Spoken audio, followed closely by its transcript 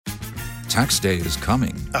Tax day is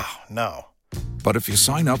coming. Oh, no. But if you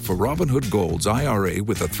sign up for Robinhood Gold's IRA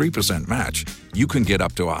with a 3% match, you can get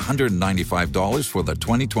up to $195 for the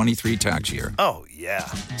 2023 tax year. Oh, yeah.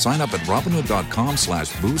 Sign up at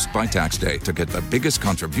Robinhood.com/boost by tax day to get the biggest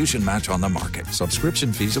contribution match on the market.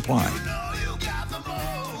 Subscription fees apply.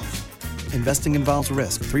 Investing involves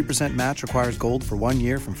risk. 3% match requires gold for 1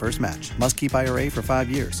 year from first match. Must keep IRA for 5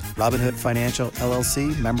 years. Robinhood Financial,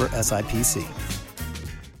 LLC, member SIPC.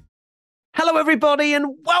 Hello, everybody,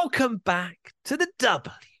 and welcome back to the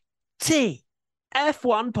WTF1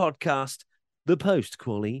 podcast, the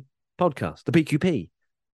post-quali podcast, the PQP,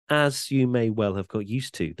 as you may well have got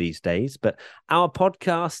used to these days, but our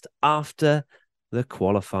podcast after the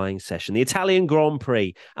qualifying session, the Italian Grand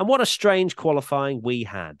Prix. And what a strange qualifying we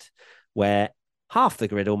had, where half the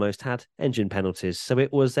grid almost had engine penalties. So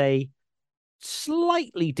it was a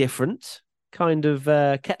slightly different kind of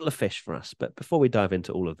kettle of fish for us. But before we dive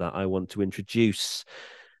into all of that, I want to introduce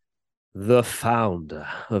the founder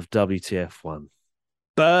of WTF1,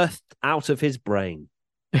 birthed out of his brain,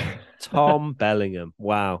 Tom Bellingham.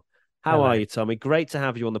 Wow. How are you, Tommy? Great to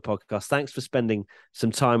have you on the podcast. Thanks for spending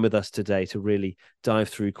some time with us today to really dive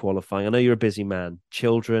through qualifying. I know you're a busy man.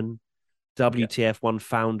 Children, WTF1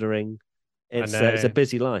 foundering. It's a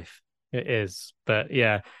busy life. It is. But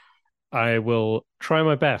yeah, I will try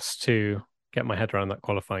my best to get my head around that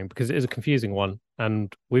qualifying because it is a confusing one.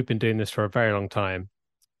 And we've been doing this for a very long time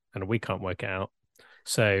and we can't work it out.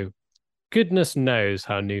 So goodness knows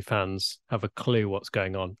how new fans have a clue what's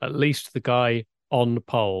going on. At least the guy on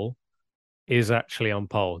pole is actually on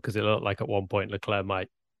pole because it looked like at one point Leclerc might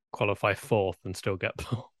qualify fourth and still get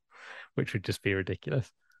pole, which would just be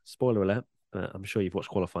ridiculous. Spoiler alert. I'm sure you've watched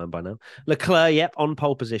qualifying by now. Leclerc, yep, on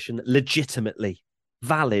pole position, legitimately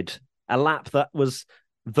valid. A lap that was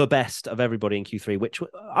the best of everybody in Q3, which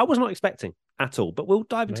I was not expecting at all. But we'll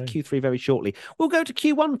dive into Q3 very shortly. We'll go to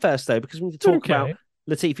Q1 first, though, because we need to talk about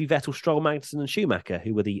Latifi, Vettel, Stroll, Magnussen, and Schumacher,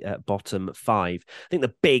 who were the bottom five. I think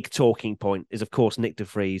the big talking point is, of course, Nick de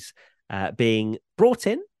Vries being brought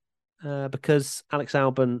in because Alex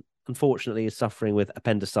Albon, unfortunately, is suffering with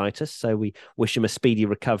appendicitis. So we wish him a speedy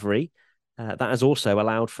recovery. That has also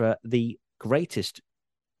allowed for the greatest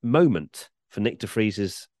moment for Nick de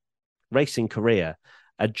Vries's racing career,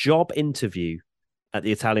 a job interview at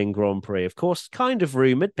the Italian Grand Prix. Of course, kind of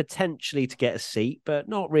rumoured, potentially to get a seat, but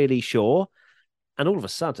not really sure. And all of a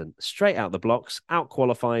sudden, straight out the blocks,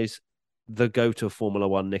 out-qualifies the go-to Formula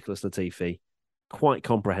One, Nicholas Latifi, quite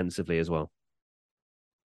comprehensively as well.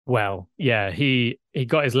 Well, yeah, he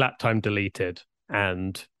got his lap time deleted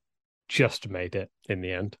and just made it in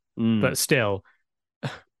the end. But still,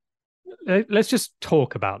 let's just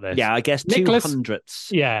talk about this. Yeah, I guess Nicholas,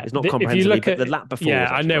 200ths. Yeah, it's not comprehensively, but the lap before. Yeah,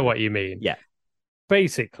 I know what you mean. Yeah.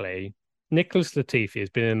 Basically, Nicholas Latifi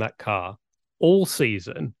has been in that car all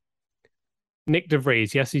season. Nick de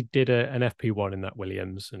Vries, yes, he did an FP1 in that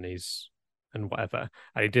Williams and whatever.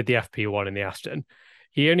 And he did the FP1 in the Aston.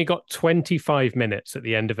 He only got 25 minutes at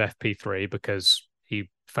the end of FP3 because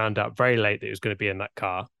he found out very late that he was going to be in that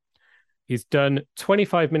car. He's done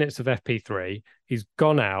 25 minutes of FP3. He's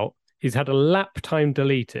gone out. He's had a lap time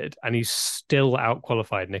deleted, and he's still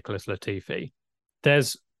out-qualified Nicholas Latifi.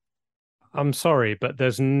 I'm sorry, but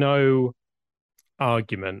there's no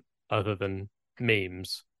argument other than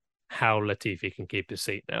memes how Latifi can keep his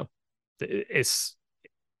seat now. It's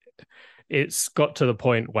got to the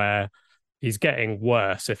point where he's getting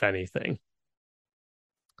worse, if anything.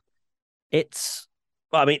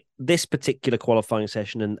 Well, I mean, this particular qualifying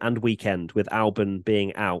session and weekend with Albon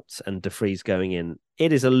being out and de Vries going in,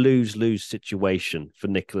 it is a lose-lose situation for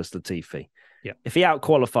Nicholas Latifi. Yeah. If he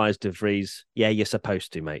out-qualifies de Vries, yeah, you're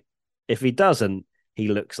supposed to, mate. If he doesn't, he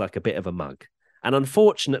looks like a bit of a mug. And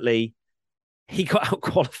unfortunately, he got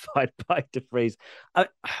out-qualified by de Vries.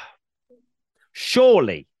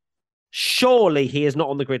 Surely he is not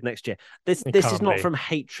on the grid next year. This is not from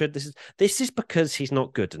hatred. This is because he's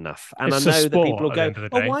not good enough. And it's I know that people will go,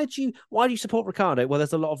 "Oh, why do you support Ricciardo?" Well,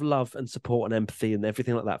 there's a lot of love and support and empathy and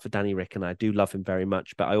everything like that for Danny Rick, and I do love him very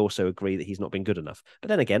much. But I also agree that he's not been good enough. But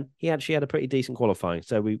then again, he actually had a pretty decent qualifying,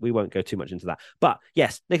 so we won't go too much into that. But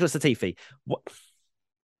yes, Nicholas Latifi,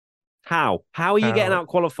 how are you getting out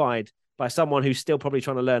qualified by someone who's still probably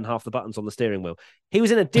trying to learn half the buttons on the steering wheel? He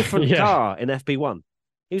was in a different car in FP1.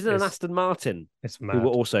 He was in an Aston Martin, who were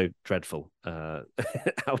also dreadful,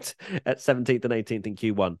 out at 17th and 18th in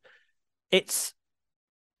Q1. It's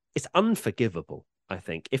unforgivable, I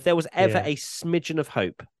think. If there was ever a smidgen of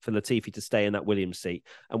hope for Latifi to stay in that Williams seat,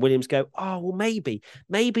 and Williams go, oh, well, maybe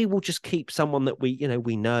we'll just keep someone that we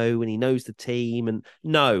know and he knows the team. And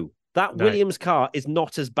no, That No. Williams car is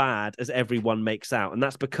not as bad as everyone makes out. And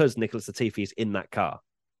that's because Nicholas Latifi is in that car,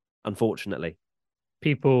 unfortunately.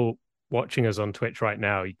 People watching us on Twitch right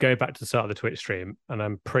now, you go back to the start of the Twitch stream, and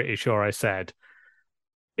I'm pretty sure I said,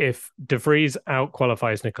 if De Vries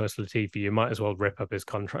out-qualifies Nicholas Latifi, you might as well rip up his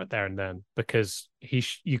contract there and then, because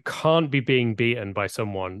you can't be being beaten by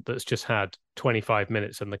someone that's just had 25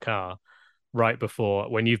 minutes in the car right before,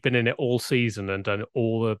 when you've been in it all season and done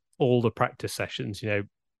all the practice sessions,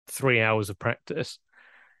 3 hours of practice.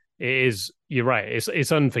 You're right,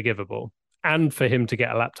 it's unforgivable. And for him to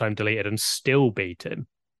get a lap time deleted and still beat him,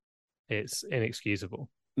 it's inexcusable.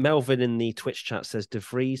 Melvin in the Twitch chat says De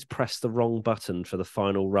Vries pressed the wrong button for the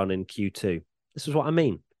final run in Q2. This is what I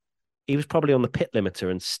mean. He was probably on the pit limiter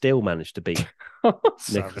and still managed to beat Nicholas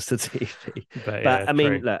Latifi. But yeah, I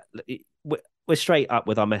mean, look, we're straight up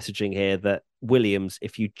with our messaging here that Williams,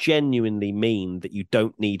 if you genuinely mean that you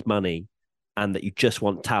don't need money and that you just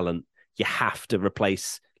want talent, you have to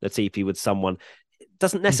replace Latifi with someone. It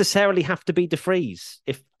doesn't necessarily have to be De Vries.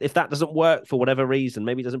 If that doesn't work for whatever reason,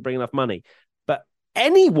 maybe he doesn't bring enough money. But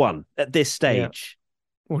anyone at this stage.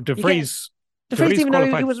 Yeah. Well, De Vries didn't even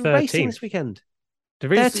know he was 13th. racing this weekend. De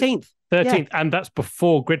Vries 13th. 13th, yeah. And that's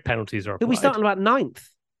before grid penalties are applied. He'll be starting about 9th.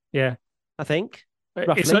 Yeah. I think.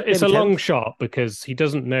 Roughly. It's a long shot because he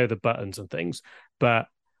doesn't know the buttons and things. But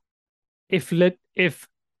if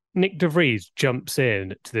Nick De Vries jumps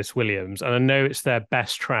in to this Williams, and I know it's their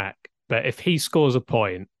best track, but if he scores a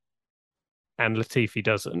point and Latifi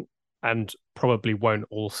doesn't, and probably won't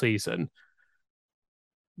all season,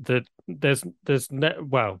 it doesn't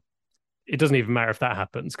even matter if that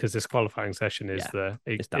happens because this qualifying session is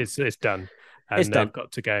it's done. And it's done. They've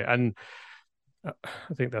got to go. And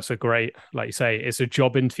I think that's a great, like you say, it's a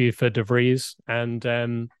job interview for De Vries. And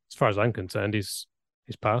as far as I'm concerned, he's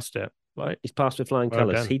passed it. Like, he's passed with flying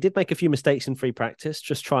colours. He did make a few mistakes in free practice,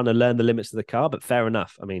 just trying to learn the limits of the car, but fair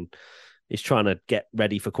enough. I mean, he's trying to get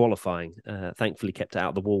ready for qualifying. Thankfully, kept it out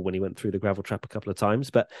of the wall when he went through the gravel trap a couple of times.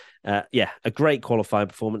 But a great qualifying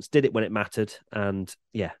performance. Did it when it mattered. And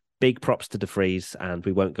big props to De Vries, and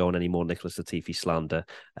we won't go on any more Nicholas Latifi slander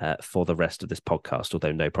for the rest of this podcast,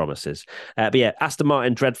 although no promises. But Aston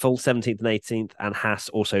Martin, dreadful, 17th and 18th, and Haas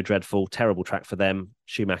also dreadful. Terrible track for them.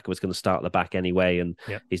 Schumacher was going to start at the back anyway, and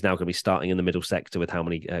he's now going to be starting in the middle sector with how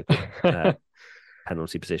many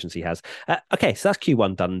penalty positions he has. Okay, so that's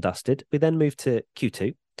Q1 done and dusted. We then move to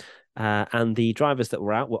Q2, and the drivers that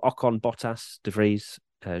were out were Ocon, Bottas, De Vries,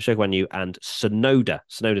 Zhou Guanyu and Tsunoda.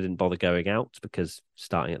 Tsunoda didn't bother going out because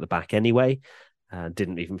starting at the back anyway,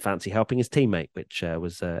 didn't even fancy helping his teammate, which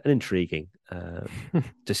was an intriguing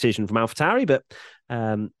decision from AlphaTauri, but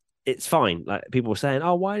it's fine. Like, people were saying,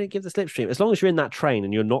 oh, why didn't give the slipstream? As long as you're in that train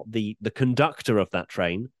and you're not the conductor of that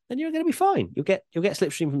train, then you're going to be fine. You'll get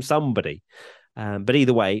slipstream from somebody. But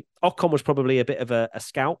either way, Ocon was probably a bit of a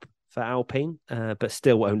scalp for Alpine, but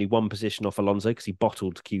still only one position off Alonso because he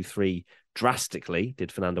bottled Q3 drastically, did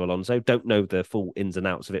Fernando Alonso. Don't know the full ins and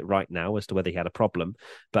outs of it right now as to whether he had a problem,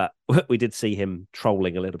 but we did see him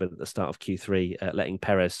trolling a little bit at the start of Q3, letting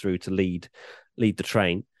Perez through to lead the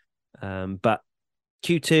train. But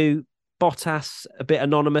Q2, Bottas, a bit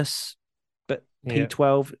anonymous, but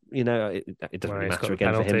P12, it doesn't really matter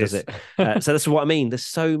again for him, does it? So that's what I mean. There's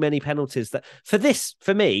so many penalties that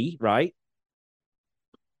for me, right?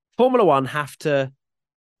 Formula One have to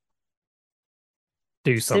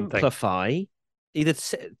do something. Simplify, either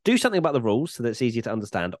do something about the rules so that it's easier to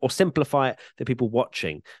understand, or simplify it for people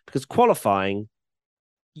watching. Because qualifying,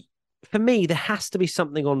 for me, there has to be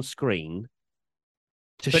something on screen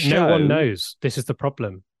to show. No one knows. This is the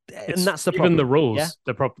problem. And that's the problem. Even the rules,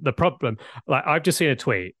 the problem. Like, I've just seen a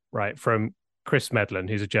tweet, right, from Chris Medland,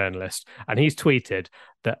 who's a journalist, and he's tweeted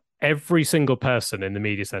that every single person in the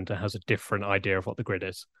media center has a different idea of what the grid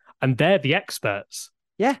is. And they're the experts.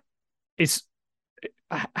 Yeah.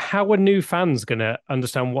 How are new fans going to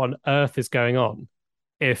understand what on earth is going on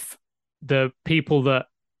if the people that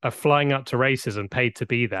are flying out to races and paid to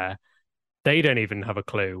be there, they don't even have a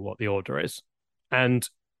clue what the order is? And,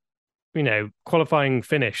 qualifying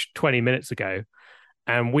finished 20 minutes ago,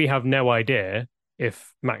 and we have no idea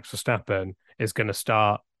if Max Verstappen is going to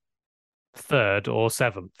start 3rd or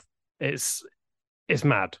 7th. It's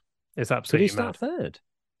mad. It's absolutely mad. Did he start 3rd?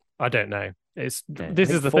 I don't know. This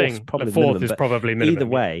is the thing. The 4th is probably minimum. Either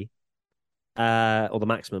way, or the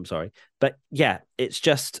maximum, sorry. But it's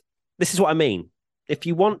just, this is what I mean. If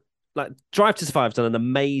you want, like, Drive to Survive has done an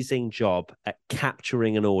amazing job at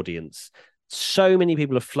capturing an audience. So many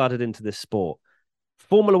people have flooded into this sport.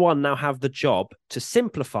 Formula One now have the job to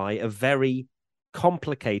simplify a very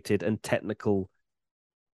complicated and technical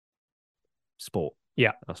sport.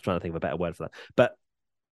 Yeah. I was trying to think of a better word for that. But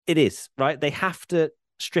It is, right? They have to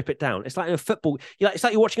strip it down. It's like in a football. It's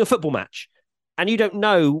like you're watching a football match and you don't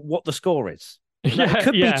know what the score is. It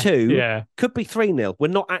could be 2, could be 3-0. We're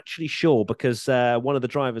not actually sure because one of the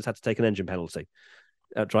drivers had to take an engine penalty.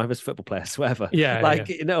 Drivers, football players, whatever.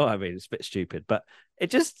 You know what I mean? It's a bit stupid, but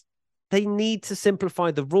they need to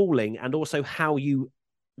simplify the ruling and also how you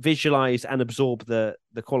visualize and absorb the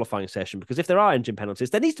qualifying session. Because if there are engine penalties,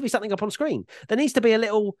 there needs to be something up on screen. There needs to be a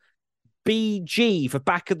little BG for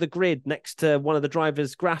back of the grid next to one of the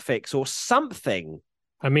driver's graphics or something.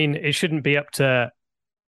 I mean, it shouldn't be up to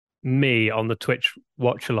me on the Twitch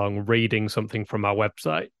watch along reading something from our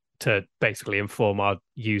website to basically inform our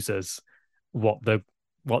users what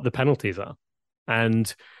the penalties are.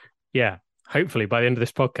 And yeah, hopefully by the end of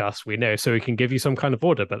this podcast we know, so we can give you some kind of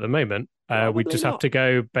order. But at the moment, we just have to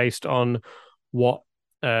go based on what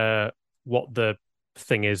the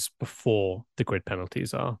thing is before the grid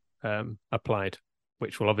penalties are applied,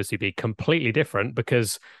 which will obviously be completely different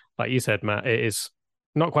because, like you said, Matt, it is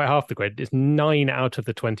not quite half the grid. It's 9 out of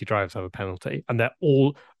the 20 drivers have a penalty, and they're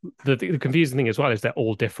all the confusing thing as well is they're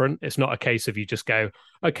all different. It's not a case of you just go,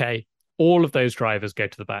 okay, all of those drivers go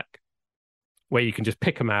to the back, where you can just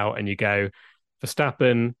pick them out and you go,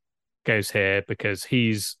 Verstappen goes here because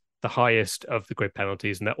he's the highest of the grid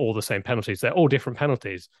penalties, and they're all the same penalties. They're all different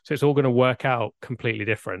penalties, so it's all going to work out completely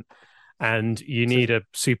different, and you need a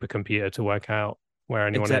supercomputer to work out where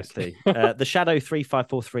anyone is. The Shadow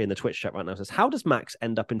 3543 in the Twitch chat right now says, how does Max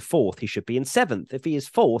end up in 4th? He should be in 7th. If he is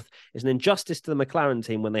 4th, it's an injustice to the McLaren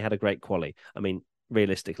team when they had a great quali. I mean,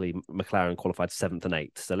 realistically, McLaren qualified 7th and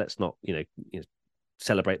 8th, so let's not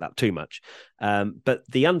celebrate that too much. But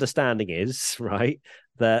the understanding is, right,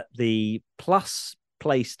 that the plus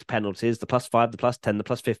placed penalties, the +5, the +10, the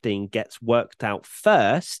 +15 gets worked out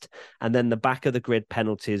first, and then the back of the grid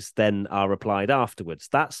penalties then are applied afterwards.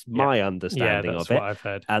 That's my understanding of it. What I've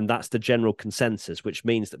heard. And that's the general consensus, which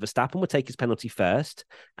means that Verstappen will take his penalty first,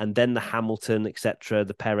 and then the Hamilton, etc.,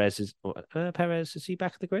 the Perez is he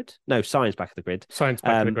back of the grid? No, Sainz back of the grid. Sainz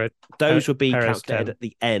back of the grid. Those would be Perez calculated 10. At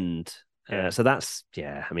the end. So that's,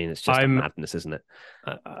 I mean, it's just a madness, isn't it?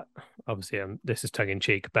 Obviously, this is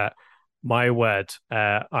tongue-in-cheek, but my word,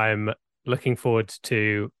 I'm looking forward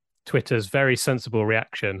to Twitter's very sensible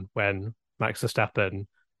reaction when Max Verstappen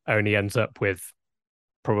only ends up with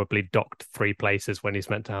probably docked 3 places when he's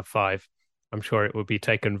meant to have 5. I'm sure it will be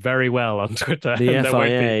taken very well on Twitter. The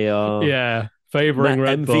FIA favouring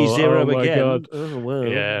Red Bull. MV0 again. God. Oh, well.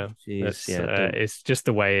 Yeah. It's just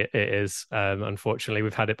the way it is. Unfortunately,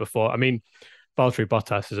 we've had it before. I mean, Valtteri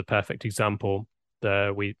Bottas is a perfect example.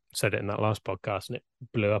 We said it in that last podcast and it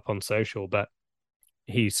blew up on social, but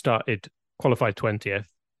he qualified 20th,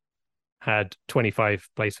 had 25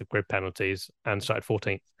 place of grid penalties and started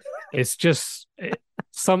 14th. It's just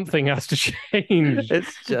something has to change.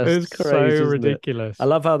 It's crazy, so ridiculous. I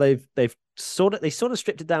love how they've sort of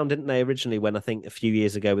stripped it down, didn't they? Originally, when I think a few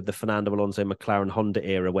years ago with the Fernando Alonso McLaren Honda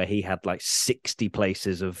era, where he had like 60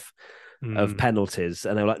 places of penalties,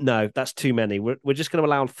 and they were like, no, that's too many. We're just going to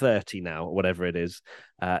allow 30 now, or whatever it is.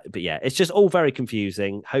 But yeah, it's just all very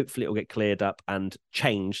confusing. Hopefully, it will get cleared up and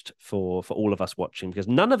changed for all of us watching, because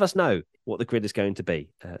none of us know what the grid is going to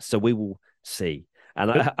be. So we will see.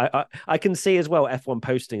 And I can see as well F1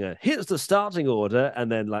 posting here's the starting order, and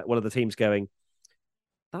then like one of the teams going,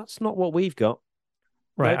 that's not what we've got.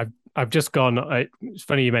 Right. Nope. I've just gone. It's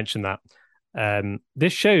funny you mentioned that.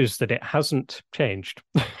 This shows that it hasn't changed.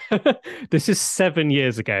 This is 7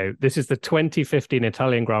 years ago. This is the 2015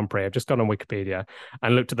 Italian Grand Prix. I've just gone on Wikipedia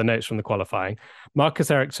and looked at the notes from the qualifying.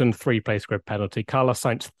 Marcus Ericsson, 3-place grid penalty. Carlos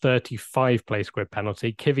Sainz, 35-place grid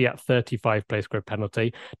penalty. Kvyat, 35-place grid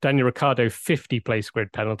penalty. Daniel Ricciardo, 50-place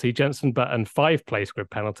grid penalty. Jenson Button, 5-place grid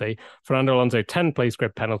penalty. Fernando Alonso, 10-place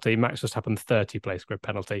grid penalty. Max Verstappen, 30-place grid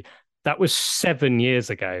penalty. That was 7 years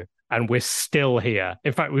ago. And we're still here.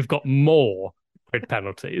 In fact, we've got more grid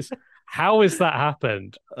penalties. How has that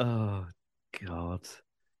happened? Oh, God.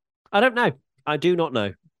 I don't know. I do not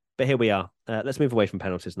know. But here we are. Let's move away from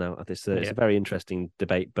penalties now. It's a very interesting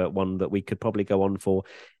debate, but one that we could probably go on for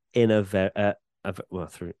throughout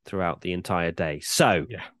the entire day. So,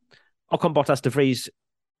 Ocon, Bottas, De Vries,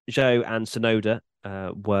 Zhou, and Tsunoda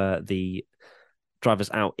were the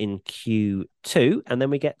drivers out in Q2, and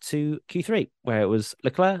then we get to Q3, where it was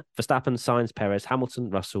Leclerc, Verstappen, Sainz, Perez,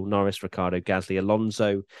 Hamilton, Russell, Norris, Ricciardo, Gasly,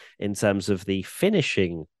 Alonso in terms of the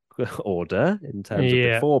finishing order, in terms of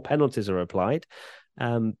before penalties are applied.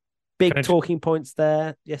 Big talking points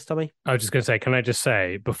there. Yes, Tommy? I was just going to say, can I just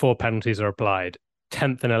say, before penalties are applied,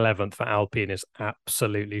 10th and 11th for Alpine is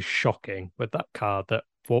absolutely shocking with that car. That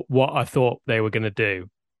what I thought they were going to do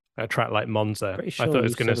a track like Monza. Pretty sure I thought it you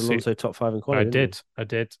was going to said suit. Alonso top 5 in quality. I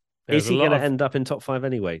did. Is he going to end up in top 5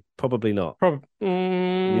 anyway? Probably not. You're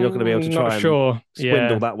not going to be able to try and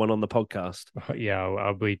swindle that one on the podcast. Yeah,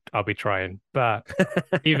 I'll be trying. But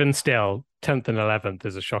even still, 10th and 11th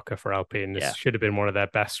is a shocker for Alpine. This should have been one of their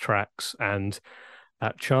best tracks, and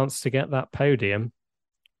that chance to get that podium,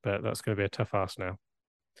 but that's going to be a tough ask now.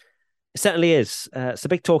 It certainly is. So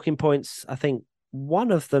big talking points. I think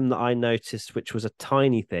one of them that I noticed, which was a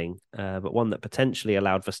tiny thing, but one that potentially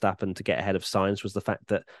allowed Verstappen to get ahead of Sainz, was the fact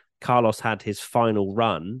that Carlos had his final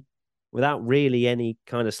run without really any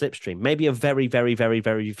kind of slipstream. Maybe a very, very, very,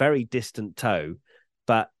 very, very distant toe,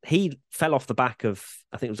 but he fell off the back of,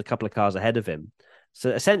 I think it was a couple of cars ahead of him.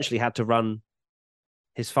 So essentially had to run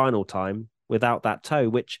his final time without that toe,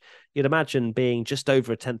 which you'd imagine being just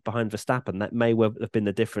over a tenth behind Verstappen, that may well have been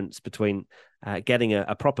the difference between getting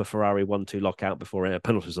a proper Ferrari 1-2 lockout before a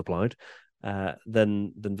penalty was applied,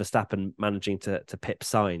 than Verstappen managing to pip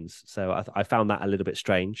Sainz. So I found that a little bit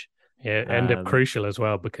strange. Yeah, it ended up crucial as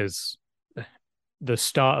well, because the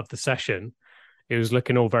start of the session, it was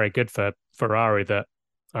looking all very good for Ferrari. That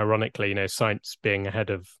ironically, Sainz being ahead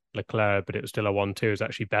of Leclerc, but it was still a 1-2, is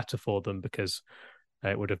actually better for them because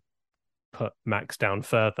it would have put Max down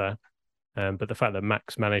further. But the fact that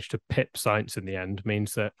Max managed to pip Sainz in the end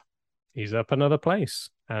means that he's up another place.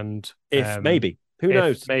 And maybe, who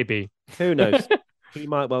knows? Maybe. Who knows? He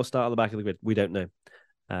might well start at the back of the grid. We don't know.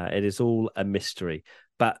 It is all a mystery.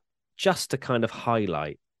 But just to kind of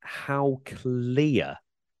highlight how clear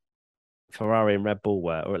Ferrari and Red Bull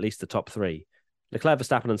were, or at least the top three, Leclerc,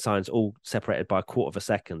 Verstappen and Sainz all separated by a quarter of a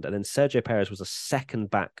second. And then Sergio Perez was a second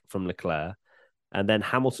back from Leclerc. And then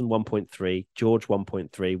Hamilton 1.3, George 1.3,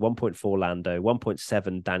 1.4 Lando,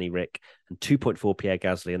 1.7 Danny Rick, and 2.4 Pierre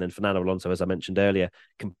Gasly. And then Fernando Alonso, as I mentioned earlier,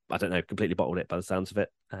 completely bottled it by the sounds of it.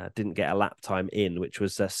 Didn't get a lap time in, which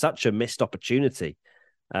was such a missed opportunity.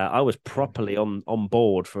 I was properly on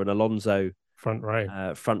board for an Alonso front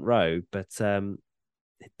row, but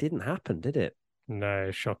it didn't happen, did it?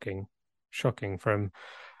 No, shocking from...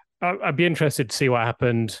 I'd be interested to see what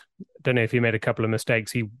happened. Don't know if he made a couple of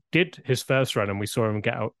mistakes. He did his first run and we saw him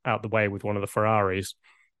get out the way with one of the Ferraris.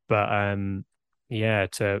 But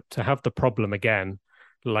to have the problem again,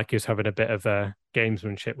 like he was having a bit of a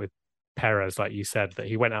gamesmanship with Perez, like you said, that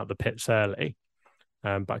he went out the pits early.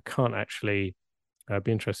 But I can't actually... I'd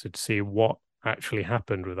be interested to see what actually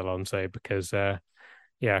happened with Alonso, because,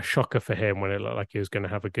 shocker for him when it looked like he was going to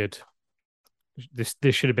have a good... This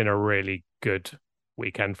should have been a really good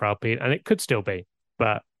weekend for Alpine, and it could still be,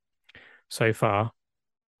 but so far,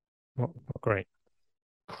 not great.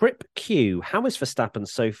 Crip Q, how is Verstappen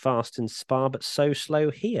so fast in Spa but so slow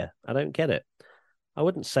here? I don't get it. I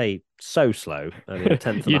wouldn't say so slow. I mean, a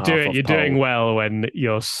tenth and you're doing well when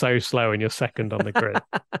you're so slow and you're second on the grid.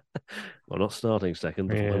 Well, not starting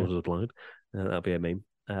second. I was applied. That'll be a meme.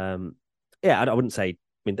 I wouldn't say. I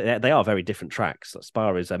mean, they are very different tracks.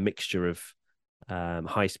 Spa is a mixture of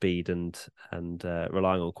high speed and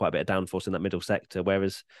relying on quite a bit of downforce in that middle sector,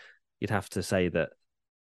 whereas you'd have to say that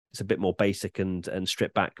it's a bit more basic and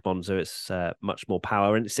stripped back Monza. It's much more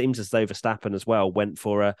power, and it seems as though Verstappen as well went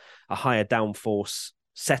for a higher downforce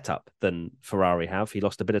setup than Ferrari have. He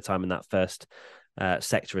lost a bit of time in that first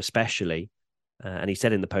sector especially, and he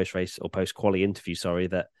said in the post-race or post-quali interview,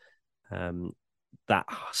 that that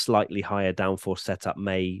slightly higher downforce setup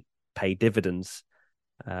may pay dividends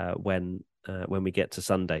when we get to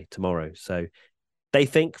Sunday tomorrow. So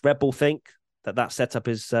Red Bull think that setup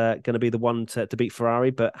is going to be the one to beat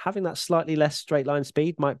Ferrari, but having that slightly less straight line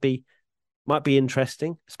speed might be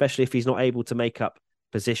interesting, especially if he's not able to make up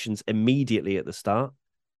positions immediately at the start.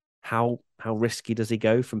 How risky does he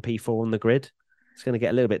go from P4 on the grid? It's going to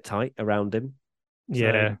get a little bit tight around him.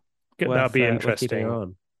 Yeah, that'll be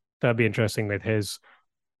interesting. That'll be interesting with his,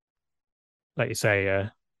 like you say,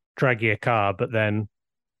 draggier car, but then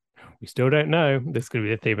we still don't know. This is going to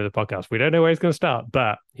be the theme of the podcast. We don't know where he's going to start,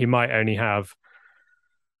 but he might only have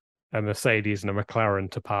a Mercedes and a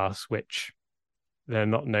McLaren to pass, which they're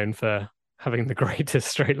not known for having the greatest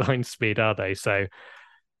straight line speed, are they? So,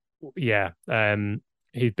 yeah,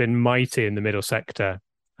 he's been mighty in the middle sector,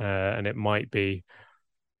 and it might be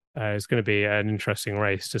it's going to be an interesting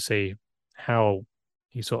race to see how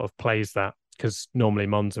he sort of plays that, because normally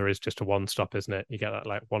Monza is just a one-stop, isn't it? You get that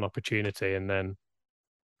like one opportunity, and then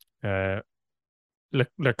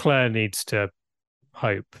Leclerc needs to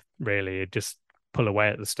hope, really, just pull away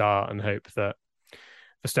at the start and hope that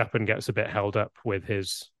Verstappen gets a bit held up with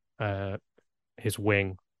his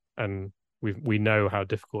wing, and we know how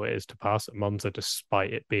difficult it is to pass at Monza,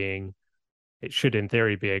 despite it should in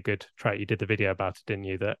theory be a good track. You did the video about it, didn't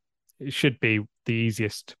you? That it should be the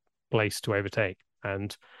easiest place to overtake.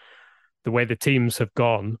 And the way the teams have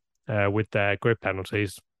gone with their grid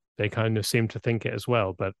penalties, they kind of seem to think it as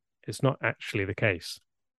well, but it's not actually the case.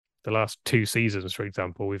 The last 2 seasons, for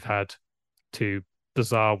example, we've had 2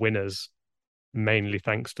 bizarre winners, mainly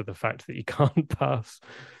thanks to the fact that you can't pass.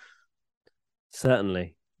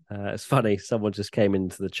 Certainly. It's funny. Someone just came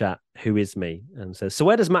into the chat, who is me, and says, so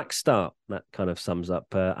where does Max start? That kind of sums up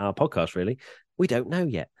our podcast, really. We don't know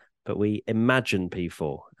yet, but we imagine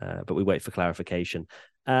P4, but we wait for clarification.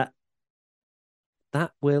 That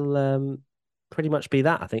will pretty much be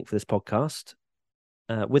that, I think, for this podcast.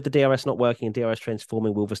 With the DRS not working and DRS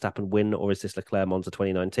transforming, will Verstappen win, or is this Leclerc Monza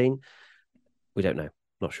 2019? We don't know.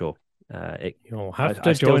 Not sure. You'll have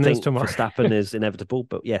to join us tomorrow. Verstappen is inevitable,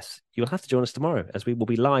 but yes, you'll have to join us tomorrow, as we will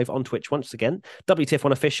be live on Twitch once again.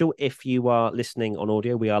 WTF1 Official, if you are listening on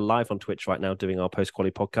audio, we are live on Twitch right now doing our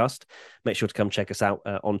post-quali podcast. Make sure to come check us out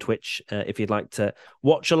on Twitch if you'd like to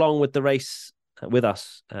watch along with the race with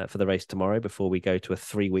us for the race tomorrow before we go to a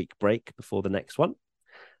 3-week break before the next one.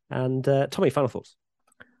 And Tommy, final thoughts?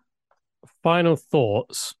 Final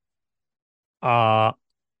thoughts are,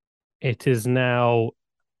 it is now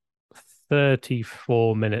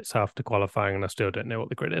 34 minutes after qualifying and I still don't know what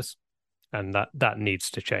the grid is. And that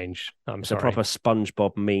needs to change. It's a proper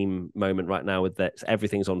SpongeBob meme moment right now with that.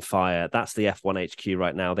 Everything's on fire. That's the F1 HQ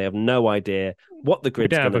right now. They have no idea what the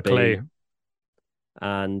grid's going to be. Clue.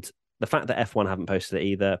 And the fact that F1 haven't posted it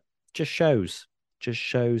either just shows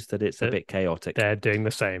that it's a bit chaotic. They're doing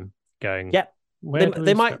the same, going, yeah.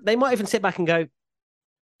 They might even sit back and go,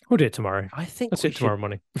 we'll do it tomorrow. I think let's do it tomorrow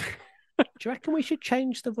morning. Do you reckon we should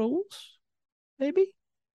change the rules? Maybe.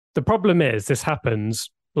 The problem is this happens,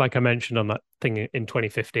 like I mentioned on that thing in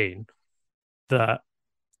 2015, that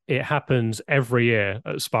it happens every year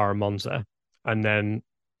at Spa and Monza, and then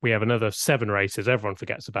we have another 7 races. Everyone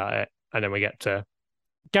forgets about it, and then we get to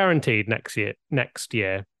guaranteed next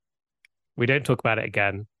year. We don't talk about it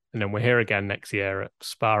again. And then we're here again next year at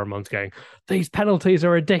Spa and Monza going, these penalties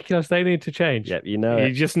are ridiculous. They need to change. Yep,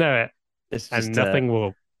 you just know it. It's just, and nothing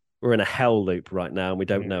will. We're in a hell loop right now and we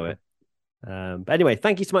don't know it. But anyway,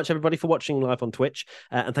 thank you so much, everybody, for watching live on Twitch.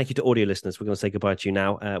 And thank you to audio listeners. We're going to say goodbye to you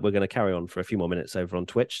now. We're going to carry on for a few more minutes over on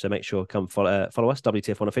Twitch. So make sure come follow us,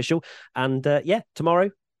 WTF1 Official. And tomorrow,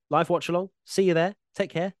 live watch along. See you there. Take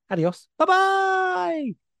care. Adios.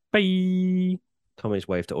 Bye-bye. Bye. Tommy's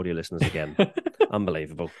waved to audio listeners again.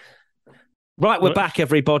 Unbelievable. Right, we're back,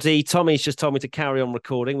 everybody. Tommy's just told me to carry on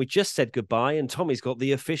recording. We just said goodbye, and Tommy's got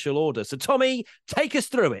the official order. So, Tommy, take us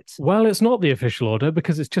through it. Well, it's not the official order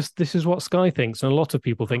because it's just this is what Sky thinks, and a lot of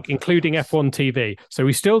people think, including F1 TV. So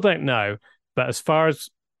we still don't know, but as far as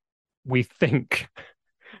we think,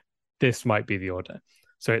 this might be the order.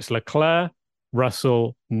 So it's Leclerc,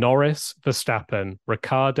 Russell, Norris, Verstappen,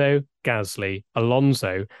 Ricciardo, Gasly,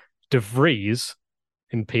 Alonso, De Vries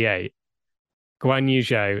in P8, Guan Yu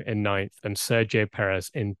Zhou in 9th, and Sergio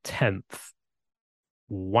Perez in 10th.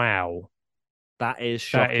 Wow. That is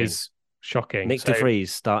shocking. That is shocking. Nick De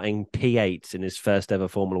Vries starting P8 in his first ever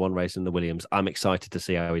Formula One race in the Williams. I'm excited to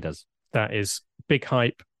see how he does. That is big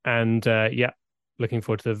hype. And looking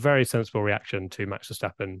forward to the very sensible reaction to Max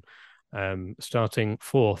Verstappen starting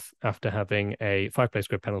 4th after having a 5-place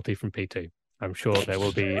grid penalty from P2. I'm sure there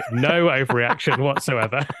will be no overreaction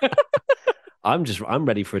whatsoever. I'm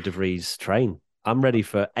ready for a De Vries train. I'm ready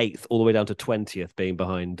for 8th all the way down to 20th being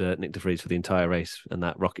behind Nick De Vries for the entire race and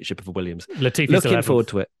that rocket ship of a Williams. Latifi's looking 11th. Forward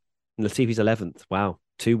to it. Latifi's 11th. Wow.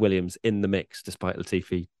 2 Williams in the mix despite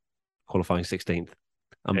Latifi qualifying 16th.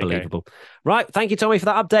 Unbelievable. Right. Thank you, Tommy, for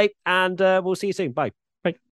that update. And we'll see you soon. Bye.